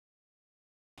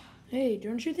Hey,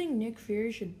 don't you think Nick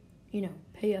Fury should,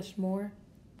 pay us more?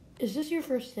 Is this your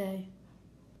first day?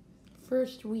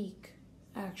 First week,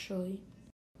 actually.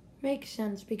 Makes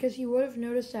sense, because you would have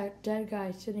noticed that dead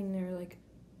guy sitting there,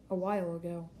 a while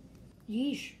ago.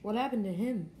 Yeesh, what happened to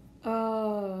him?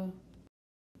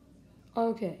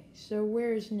 Okay, so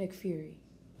where's Nick Fury?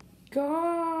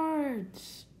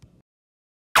 Guards!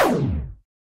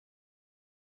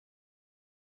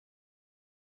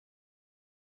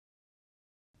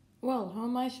 Well, how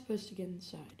am I supposed to get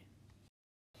inside?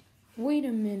 Wait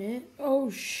a minute. Oh,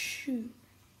 shoot.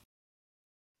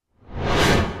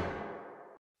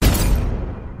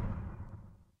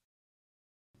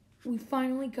 We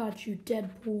finally got you,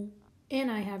 Deadpool. And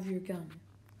I have your gun.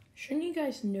 Shouldn't you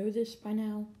guys know this by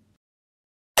now?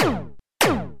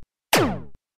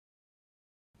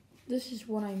 This is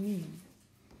what I mean.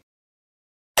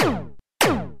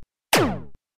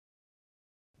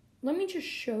 Let me just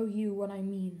show you what I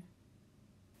mean.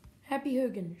 Happy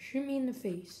Hogan, shoot me in the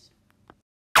face.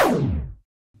 Do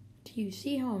you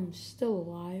see how I'm still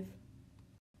alive?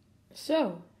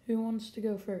 So, who wants to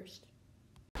go first?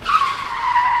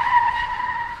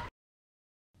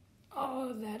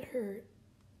 Oh, that hurt.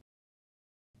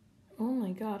 Oh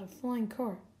my god, a flying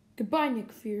car. Goodbye,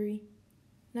 Nick Fury.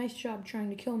 Nice job trying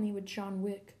to kill me with John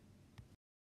Wick.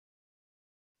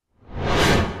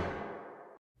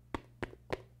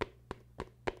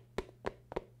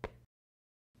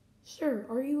 Sir,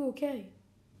 are you okay?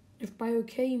 If by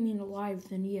okay you mean alive,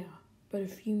 then yeah. But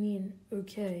if you mean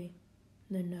okay,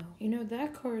 then no.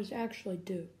 That car is actually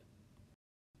dope.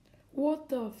 What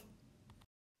the